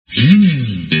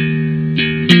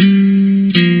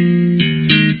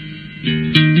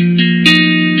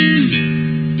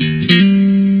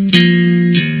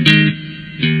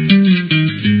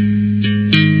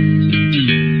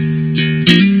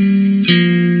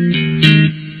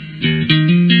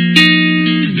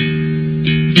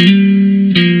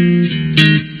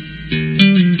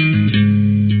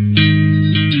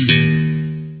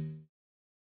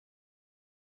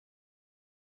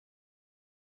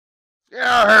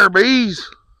there, bees.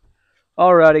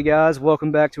 Alrighty guys,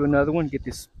 welcome back to another one. Get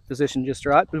this position just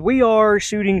right. But we are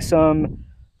shooting some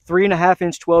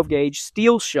 3.5-inch 12 gauge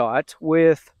steel shot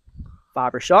with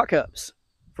fiber shot cups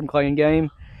from Clay &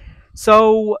 Game.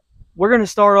 So we're going to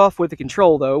start off with the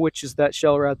control though, which is that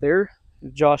shell right there.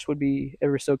 Josh would be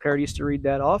ever so courteous to read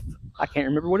that off. I can't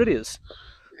remember what it is.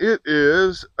 It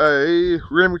is a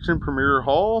Remington Premier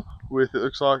Haul with, it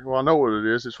looks like, well, I know what it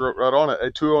is. It's wrote right on it, a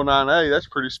 209A. That's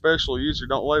pretty special. Usually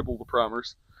don't label the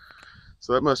primers.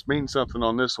 So that must mean something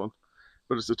on this one.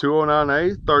 But it's a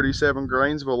 209A, 37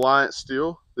 grains of Alliance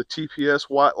steel, the TPS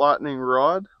White Lightning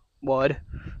rod. Wad.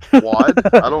 Wad?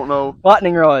 I don't know.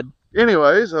 Lightning rod.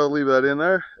 Anyways, I'll leave that in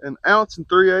there. 1 ounce and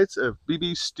 3/8 of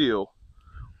BB steel.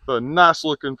 With a nice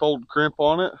looking fold crimp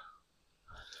on it.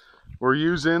 We're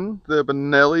using the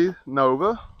Benelli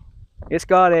Nova. It's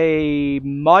got a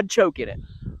mod choke in it.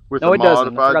 With no, a it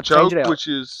doesn't. modified choke, which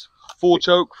is full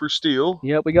choke for steel.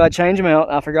 Yep, we got to change them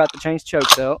out. I forgot to change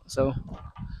chokes out, so.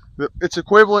 It's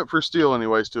equivalent for steel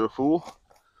anyways to a full.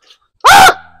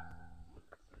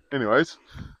 Anyways,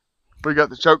 we got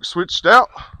the choke switched out.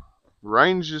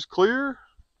 Range is clear.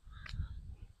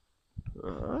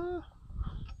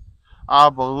 I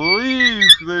believe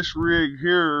this rig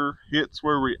here hits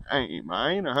where we aim.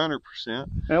 I ain't 100%.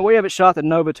 Now, we haven't shot the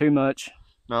Nova too much.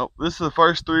 No, this is the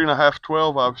first 3.5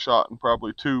 12 I've shot in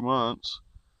probably 2 months.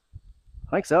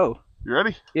 I think so. You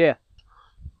ready? Yeah.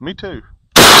 Me too.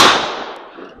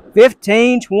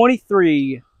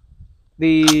 1523.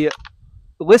 The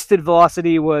listed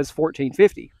velocity was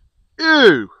 1450.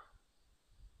 Ew!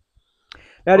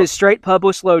 That is straight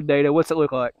published load data. What's it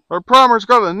look like? Our primer's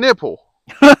got a nipple.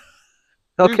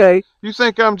 Okay. You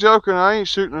think I'm joking? I ain't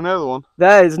shooting another one.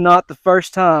 That is not the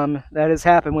first time that has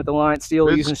happened with Alliance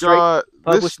Steel using straight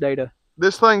published data.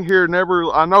 This thing here never,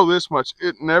 I know this much,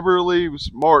 it never leaves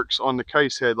marks on the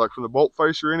case head, like from the bolt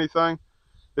face or anything.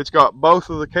 It's got both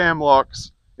of the cam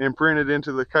locks imprinted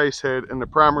into the case head, and the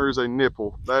primer is a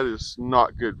nipple. That is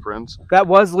not good, friends. That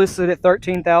was listed at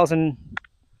 13,000.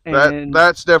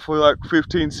 That's definitely like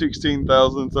 15,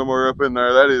 16,000, somewhere up in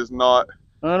there. That is not.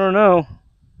 I don't know.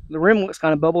 The rim looks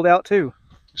kind of bubbled out too.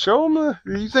 Show them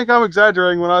you think I'm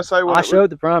exaggerating when I say what I showed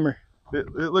the primer. It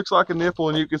looks like a nipple,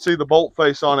 and you can see the bolt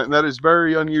face on it, and that is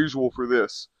very unusual for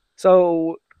this.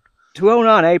 So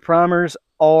 209A primers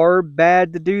are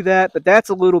bad to do that, but that's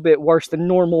a little bit worse than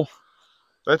normal.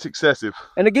 That's excessive.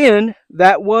 And again,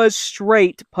 that was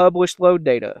straight published load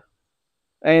data.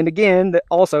 And again,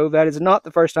 also, that is not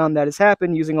the first time that has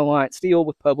happened using Alliance Steel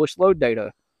with published load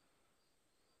data.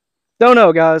 Don't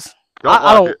know, guys.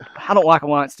 I don't like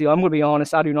Alliance Steel. I'm going to be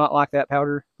honest. I do not like that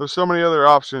powder. There's so many other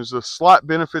options. The slight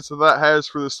benefits that that has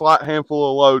for the slight handful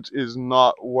of loads is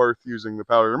not worth using the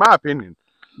powder, in my opinion.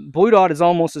 Blue Dot is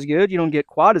almost as good. You don't get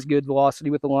quite as good velocity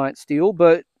with Alliance Steel,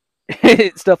 but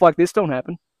stuff like this don't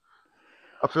happen.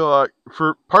 I feel like,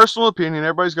 for personal opinion,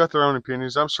 everybody's got their own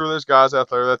opinions. I'm sure there's guys out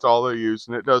there that's all they use,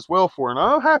 and it does well for them.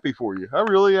 I'm happy for you. I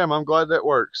really am. I'm glad that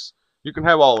works. You can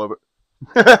have all of it.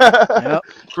 Yep.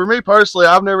 For me personally,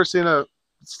 I've never seen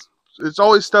it's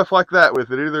always stuff like that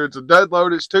with it. Either it's a dead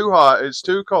load, it's too hot, it's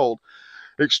too cold.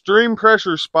 Extreme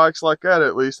pressure spikes like that,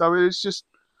 at least. I mean, it's just,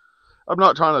 I'm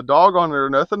not trying to dog on it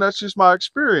or nothing. That's just my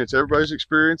experience. Everybody's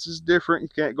experience is different. You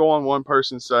can't go on one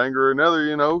person's saying or another,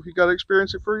 you know. You got to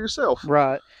experience it for yourself.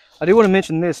 Right. I do want to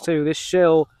mention this too. This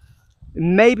shell,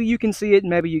 maybe you can see it,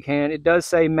 maybe you can't. It does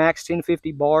say max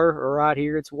 1050 bar right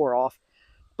here. It's wore off.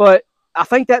 But I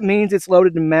think that means it's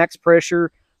loaded to max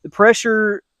pressure. The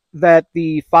pressure that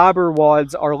the fiber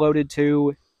wads are loaded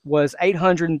to was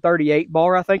 838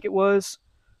 bar, I think it was,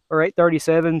 or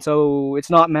 837, so it's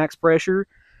not max pressure.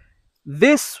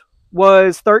 This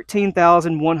was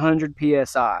 13,100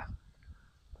 PSI,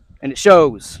 and it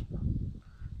shows.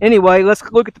 Anyway, let's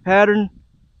look at the pattern.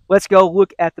 Let's go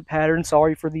look at the pattern.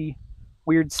 Sorry for the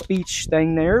weird speech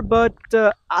thing there, but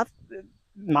I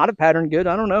might have patterned good.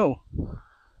 I don't know.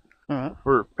 Alright.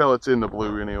 We're pellets in the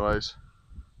blue anyways.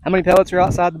 How many pellets are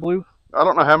outside the blue? I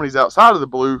don't know how many's outside of the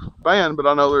blue band, but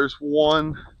I know there's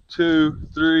 1, 2,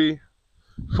 3,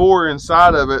 4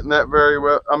 inside of it, and that very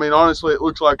well, I mean, honestly, it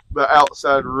looks like the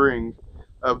outside ring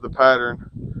of the pattern.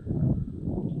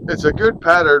 It's a good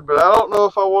pattern, but I don't know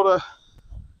if I want to.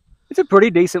 It's a pretty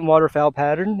decent waterfowl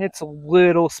pattern. It's a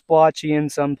little splotchy in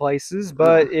some places,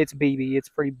 but it's BB. It's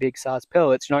pretty big size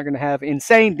pellets. You're not going to have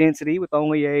insane density with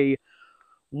only a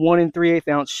 1 3/8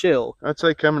 ounce shell. I'd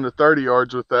say coming to 30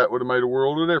 yards with that would have made a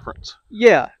world of difference.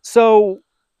 Yeah, so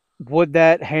would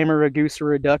that hammer a goose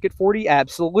or a duck at 40?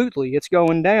 Absolutely. It's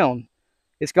going down.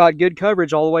 It's got good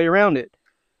coverage all the way around it.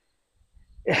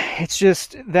 It's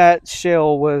just that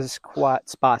shell was quite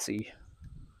spicy.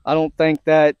 I don't think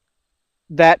that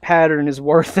pattern is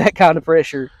worth that kind of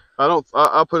pressure.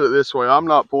 I'll put it this way. I'm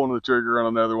not pulling the trigger on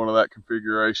another one of that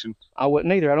configuration. I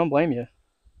wouldn't either. I don't blame you.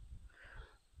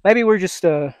 Maybe we're just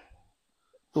a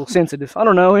little sensitive. I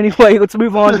don't know. Anyway, let's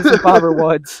move on to some fiber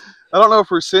wads. I don't know if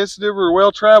we're sensitive or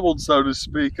well-traveled, so to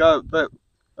speak. I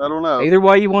don't know. Either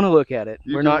way you want to look at it.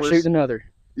 We're not shooting another.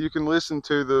 You can listen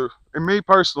to and me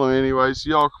personally anyways,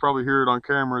 y'all can probably hear it on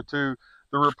camera too.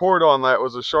 The report on that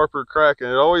was a sharper crack, and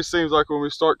it always seems like when we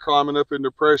start climbing up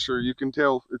into pressure, you can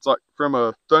tell it's like from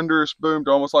a thunderous boom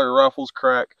to almost like a rifle's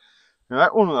crack. And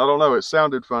that one, I don't know, it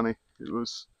sounded funny. It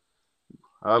was,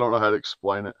 I don't know how to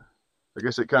explain it. I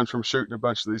guess it comes from shooting a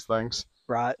bunch of these things.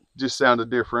 Right. It just sounded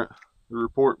different. The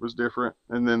report was different,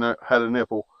 and then it had a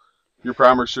nipple. Your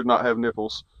primer should not have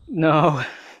nipples. No.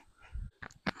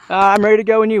 I'm ready to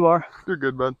go when you are. You're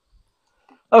good, bud.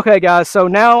 Okay, guys, so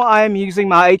now I'm using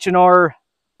my H&R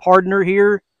Pardner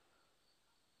here.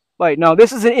 Wait, no,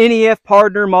 this is an NEF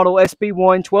Pardner model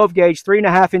SB1 12 gauge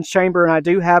 3.5 inch chamber, and I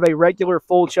do have a regular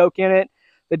full choke in it.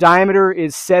 The diameter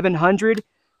is 700,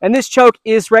 and this choke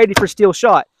is rated for steel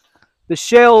shot. The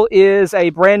shell is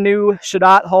a brand new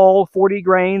Shadot hull, 40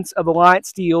 grains of Alliance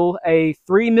steel, a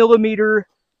 3mm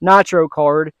nitro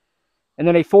card, and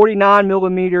then a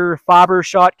 49mm fiber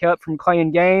shot cup from Clay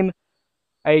 & Game,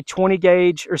 a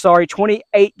 28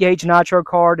 gauge nitro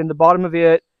card in the bottom of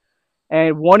it,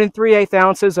 and 1 3/8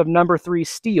 ounces of number 3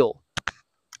 steel.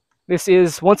 This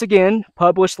is, once again,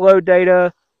 published load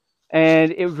data,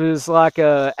 and it was like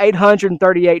a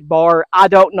 838 bar. I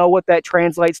don't know what that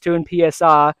translates to in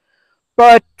PSI,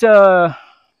 but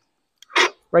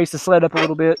raise the sled up a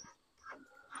little bit.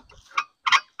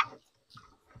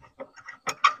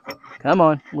 Come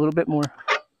on, a little bit more.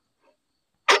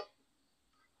 All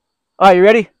right, you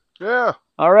ready? Yeah.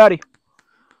 All righty.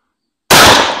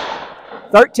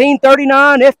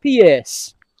 1339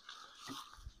 FPS.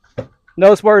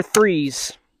 Those were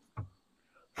 3s.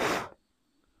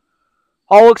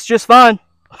 All looks just fine.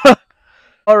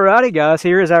 Alrighty, guys.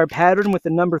 Here is our pattern with the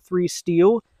number 3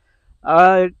 steel.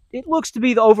 It looks to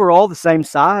be overall the same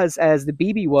size as the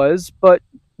BB was, but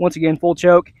once again, full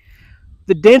choke.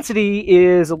 The density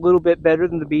is a little bit better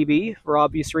than the BB for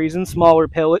obvious reasons. Smaller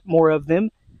pellet, more of them.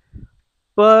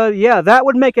 But yeah, that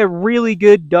would make a really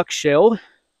good duck shell.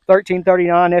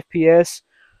 1339 FPS,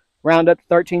 round up to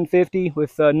 1350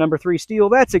 with number 3 steel.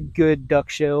 That's a good duck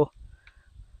shell.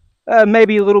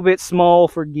 Maybe a little bit small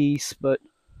for geese, but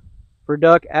for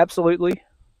duck, absolutely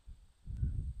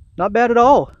not bad at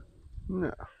all.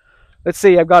 No. Let's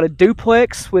see, I've got a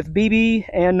duplex with BB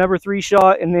and number 3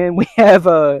 shot, and then we have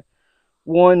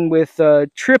one with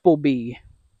triple B,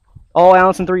 all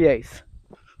ounce and 3/8.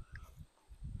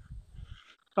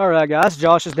 Alright guys,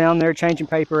 Josh is down there changing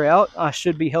paper out. I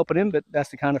should be helping him, but that's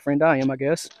the kind of friend I am, I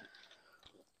guess.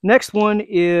 Next one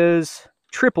is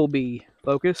triple B.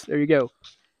 Focus, there you go.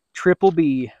 Triple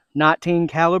B, 19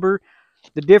 caliber.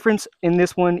 The difference in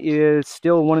this one is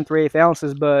still 1 3/8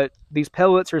 ounces, but these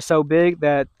pellets are so big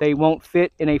that they won't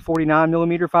fit in a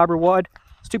 49mm fiber wad.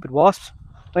 Stupid wasps,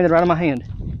 landed right on my hand.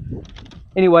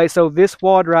 Anyway, so this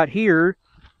wad right here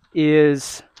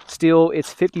is still,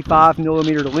 it's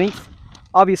 55mm length.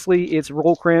 Obviously, it's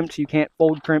roll crimped. You can't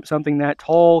fold crimp something that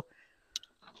tall.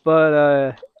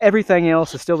 But everything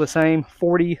else is still the same.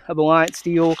 40 of Alliance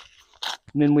steel.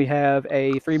 And then we have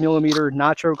a 3mm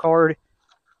nitro card.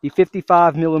 The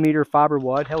 55mm fiber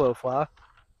wad. Hello, fly.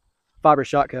 Fiber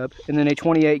shot cup. And then a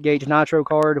 28 gauge nitro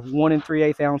card. 1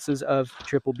 3/8 ounces of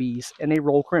triple Bs. And a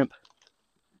roll crimp.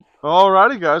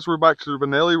 Alrighty, guys. We're back to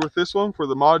Benelli with this one for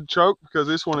the mod choke, because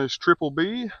this one is triple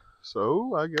B.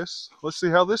 So, I guess, let's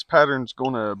see how this pattern's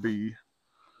gonna be.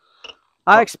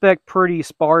 I expect pretty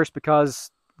sparse because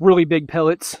really big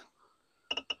pellets.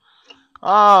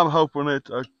 I'm hoping it's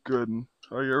a good one.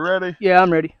 Are you ready? Yeah,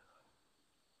 I'm ready.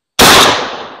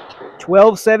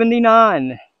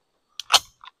 1279.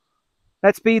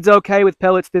 That speed's okay with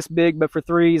pellets this big, but for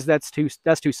 3s,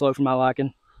 that's too slow for my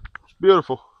liking.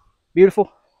 Beautiful.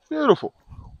 Beautiful? Beautiful.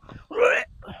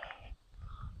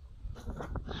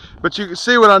 But you can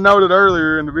see what I noted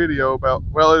earlier in the video about,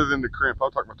 well, other than the crimp,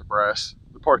 I'll talk about the brass,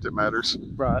 the part that matters.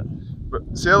 Right.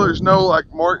 But see how there's no like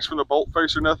marks from the bolt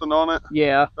face or nothing on it?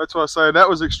 Yeah. That's why I say that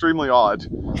was extremely odd.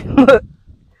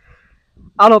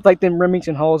 I don't think them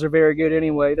Remington hulls are very good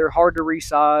anyway. They're hard to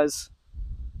resize.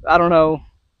 I don't know.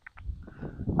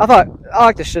 I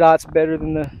like the Shadots better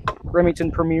than the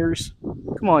Remington Premiers.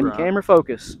 Come on, Right. You camera,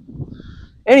 focus.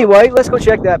 Anyway, let's go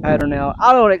check that pattern out.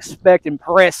 I don't expect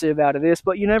impressive out of this,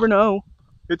 but you never know.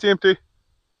 It's empty.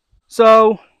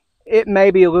 So, it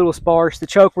may be a little sparse. The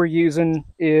choke we're using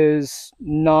is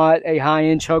not a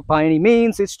high-end choke by any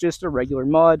means. It's just a regular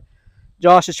mud.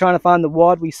 Josh is trying to find the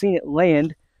wad. We've seen it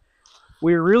land.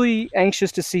 We're really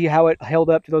anxious to see how it held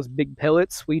up to those big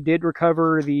pellets. We did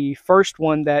recover the first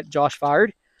one that Josh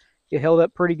fired. It held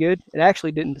up pretty good. It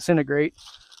actually didn't disintegrate.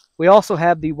 We also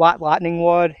have the White Lightning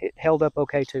wad. It held up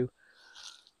okay too.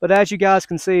 But as you guys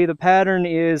can see, the pattern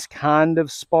is kind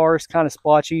of sparse, kind of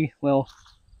splotchy. Well,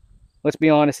 let's be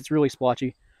honest, it's really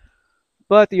splotchy.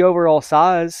 But the overall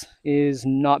size is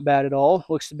not bad at all.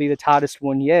 Looks to be the tightest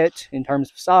one yet in terms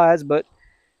of size. But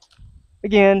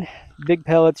again, big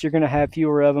pellets, you're going to have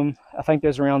fewer of them. I think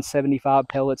there's around 75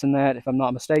 pellets in that, if I'm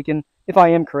not mistaken. If I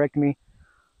am, correct me.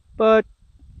 But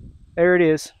there it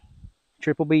is.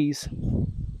 Triple B's.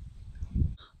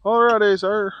 Alrighty,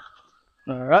 sir.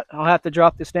 Alright, I'll have to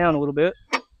drop this down a little bit.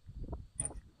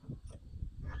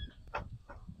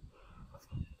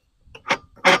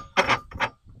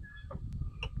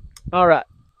 Alright.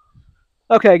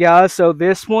 Okay, guys, so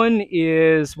this one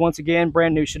is, once again,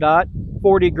 brand new Shadot.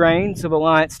 40 grains of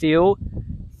Alliance steel,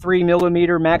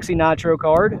 3mm Maxi Nitro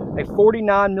card, a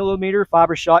 49mm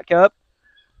fiber shot cup.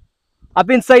 I've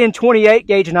been saying 28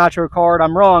 gauge Nitro card.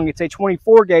 I'm wrong. It's a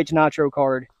 24 gauge Nitro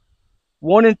card.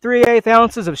 1 3/8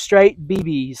 ounces of straight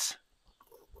BBs.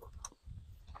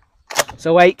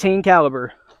 So 18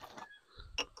 caliber.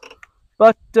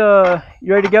 But,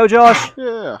 you ready to go, Josh?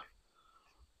 Yeah.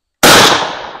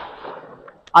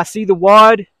 I see the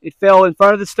wad. It fell in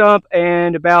front of the stump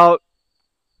and about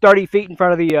 30 feet in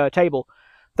front of the table.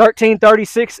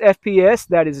 1336 FPS.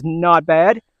 That is not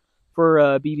bad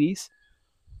for BBs.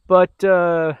 But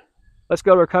let's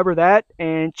go recover that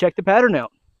and check the pattern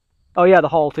out. Oh yeah, the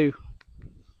hull too.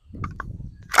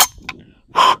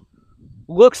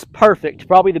 Looks perfect.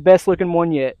 Probably the best looking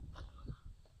one yet.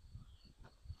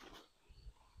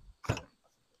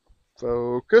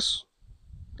 Focus.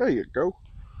 There you go.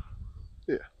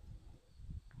 Yeah.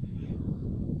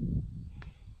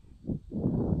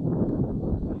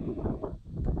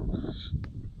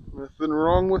 Nothing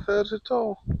wrong with that at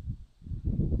all.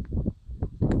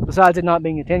 Besides it not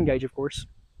being a 10 gauge, of course.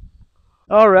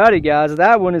 Alrighty, guys.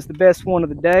 That one is the best one of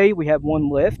the day. We have one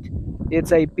left.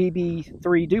 It's a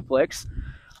BB3 duplex.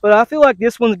 But I feel like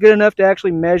this one's good enough to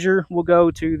actually measure. We'll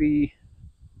go to the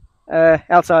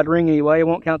outside ring anyway. I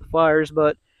won't count the flyers,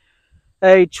 but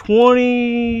a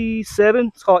 27,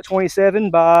 let's call it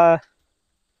 27 by,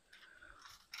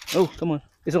 oh, come on.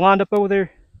 Is it lined up over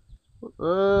there?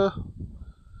 For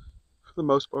the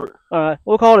most part. Alright,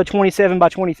 we'll call it a 27 by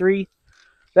 23.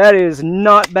 That is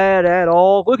not bad at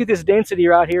all. Look at this density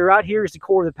right here. Right here is the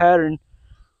core of the pattern.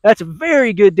 That's a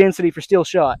very good density for steel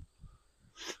shot.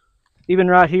 Even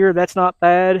right here, that's not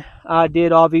bad. I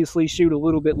did obviously shoot a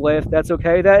little bit left. That's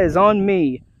okay. That is on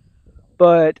me.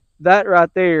 But that right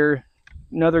there,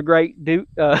 another great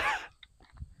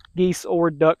geese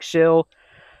or duck shell.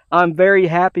 I'm very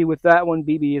happy with that one.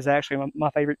 BB is actually my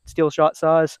favorite steel shot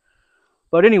size.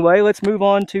 But anyway, let's move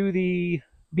on to the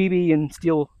BB and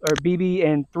steel, or BB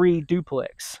and 3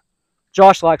 duplex.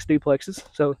 Josh likes duplexes,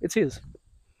 so it's his.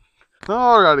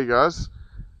 Alrighty, guys.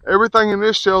 Everything in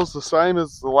this shell is the same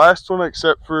as the last one,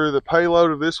 except for the payload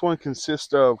of this one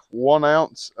consists of 1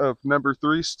 ounce of number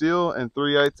 3 steel and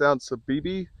 3/8 ounce of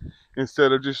BB,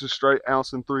 instead of just a straight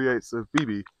ounce and 3/8 of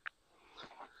BB.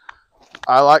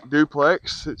 I like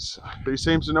duplex. He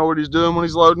seems to know what he's doing when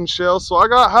he's loading shells, so I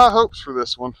got high hopes for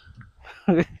this one.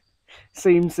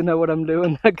 Seems to know what I'm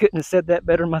doing. I couldn't have said that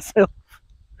better myself.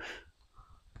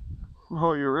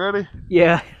 Oh, you ready?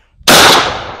 Yeah.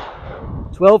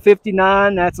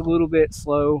 1259, that's a little bit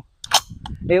slow.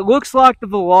 It looks like the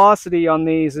velocity on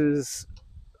these is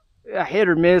a hit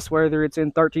or miss, whether it's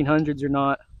in 1300s or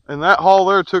not. And that haul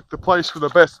there took the place for the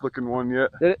best looking one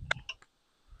yet. Did it?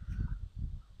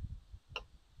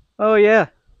 Oh yeah.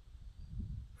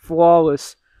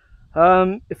 Flawless.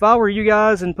 If I were you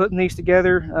guys and putting these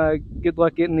together, good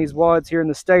luck getting these wads here in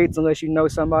the States unless you know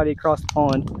somebody across the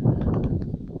pond.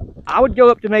 I would go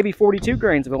up to maybe 42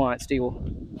 grains of Alliance steel.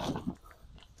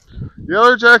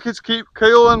 Yellow jackets keep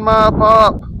killing my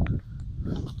pop.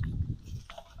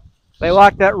 They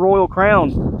like that royal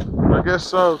crown. I guess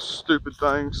so, stupid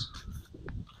things.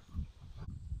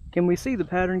 Can we see the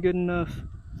pattern good enough?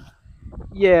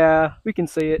 Yeah, we can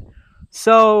see it.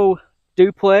 So,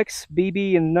 duplex,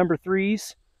 BB, and number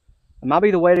 3s. It might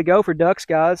be the way to go for ducks,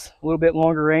 guys. A little bit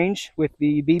longer range with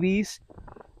the BBs.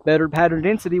 Better pattern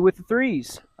density with the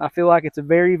 3s. I feel like it's a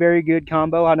very, very good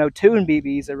combo. I know 2 and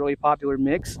BB is a really popular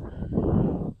mix.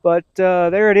 But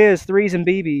there it is, 3s and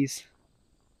BBs.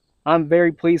 I'm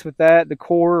very pleased with that. The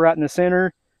core right in the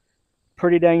center,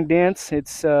 pretty dang dense.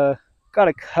 It's got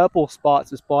a couple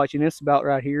spots of splotchiness about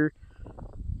right here.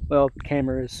 Well, the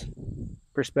camera's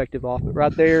perspective off, but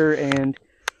right there and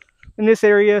in this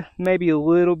area, maybe a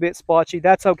little bit splotchy.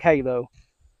 That's okay though.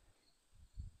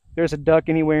 There's a duck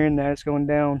anywhere in that, it's going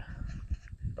down.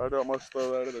 I don't must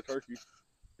throw that at a turkey.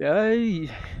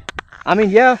 I mean,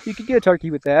 yeah, you could get a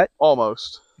turkey with that.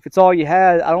 Almost. If it's all you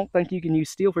had, I don't think you can use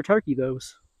steel for turkey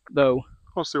though.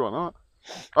 I'll see why not.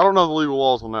 I don't know the legal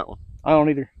laws on that one. I don't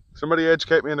either. Somebody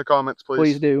educate me in the comments, please.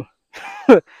 Please do.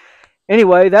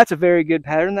 Anyway, that's a very good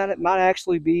pattern. That might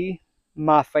actually be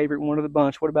my favorite one of the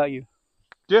bunch. What about you?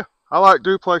 Yeah, I like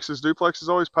duplexes. Duplexes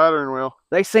always pattern well.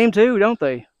 They seem to, don't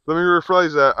they? Let me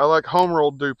rephrase that. I like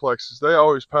home-rolled duplexes. They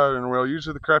always pattern well.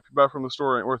 Usually the crap you buy from the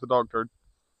store ain't worth a dog turd.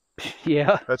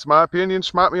 Yeah. That's my opinion.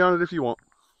 Smite me on it if you want.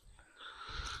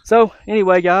 So,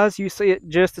 anyway, guys, you see it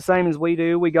just the same as we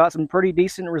do. We got some pretty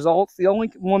decent results. The only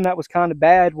one that was kind of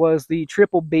bad was the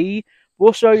Triple B.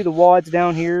 We'll show you the wads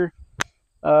down here.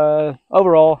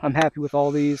 Overall, I'm happy with all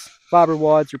these. Fiber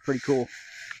wads are pretty cool.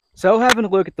 So, having a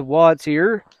look at the wads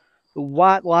here, the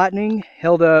White Lightning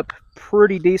held up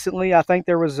pretty decently. I think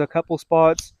there was a couple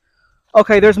spots.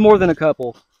 Okay, there's more than a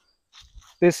couple.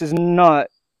 This is not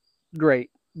great.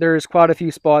 There's quite a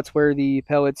few spots where the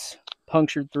pellets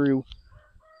punctured through.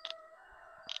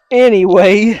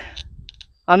 Anyway,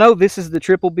 I know this is the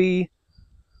Triple B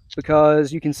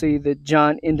because you can see the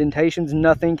giant indentations.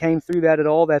 Nothing came through that at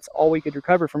all. That's all we could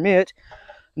recover from it.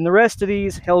 And the rest of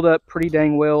these held up pretty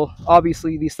dang well.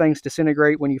 Obviously, these things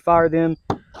disintegrate when you fire them.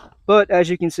 But as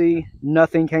you can see,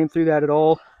 nothing came through that at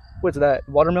all. What's that,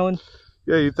 watermelon?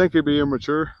 Yeah, you'd think it'd be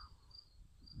immature.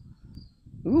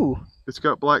 Ooh. It's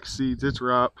got black seeds. It's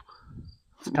ripe.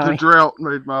 Tiny. The drought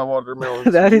made my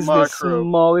watermelon. That is micro. the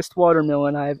smallest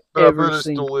watermelon I've But ever I bet it's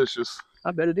seen. delicious.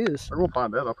 I bet it is. We're gonna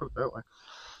find out. I'll put it that way.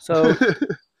 So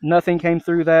nothing came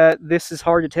through that. This is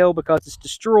hard to tell because it's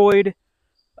destroyed.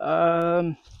 That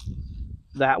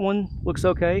one looks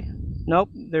okay. Nope,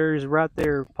 there's right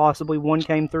there. Possibly one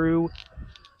came through.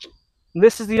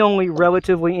 This is the only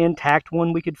relatively intact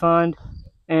one we could find,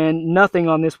 and nothing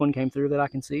on this one came through that I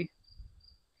can see.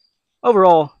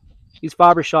 Overall, these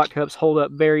fiber shot cups hold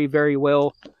up very, very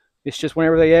well. It's just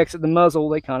whenever they exit the muzzle,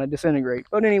 they kind of disintegrate.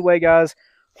 But anyway, guys,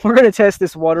 we're going to test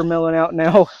this watermelon out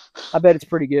now. I bet it's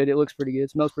pretty good. It looks pretty good. It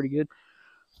smells pretty good.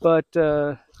 But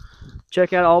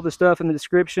check out all the stuff in the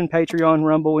description. Patreon,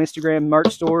 Rumble, Instagram,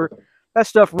 merch store. That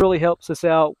stuff really helps us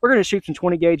out. We're going to shoot some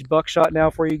 20 gauge buckshot now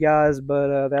for you guys,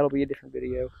 but that'll be a different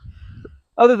video.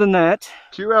 Other than that,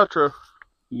 Cue outro.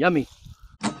 yummy.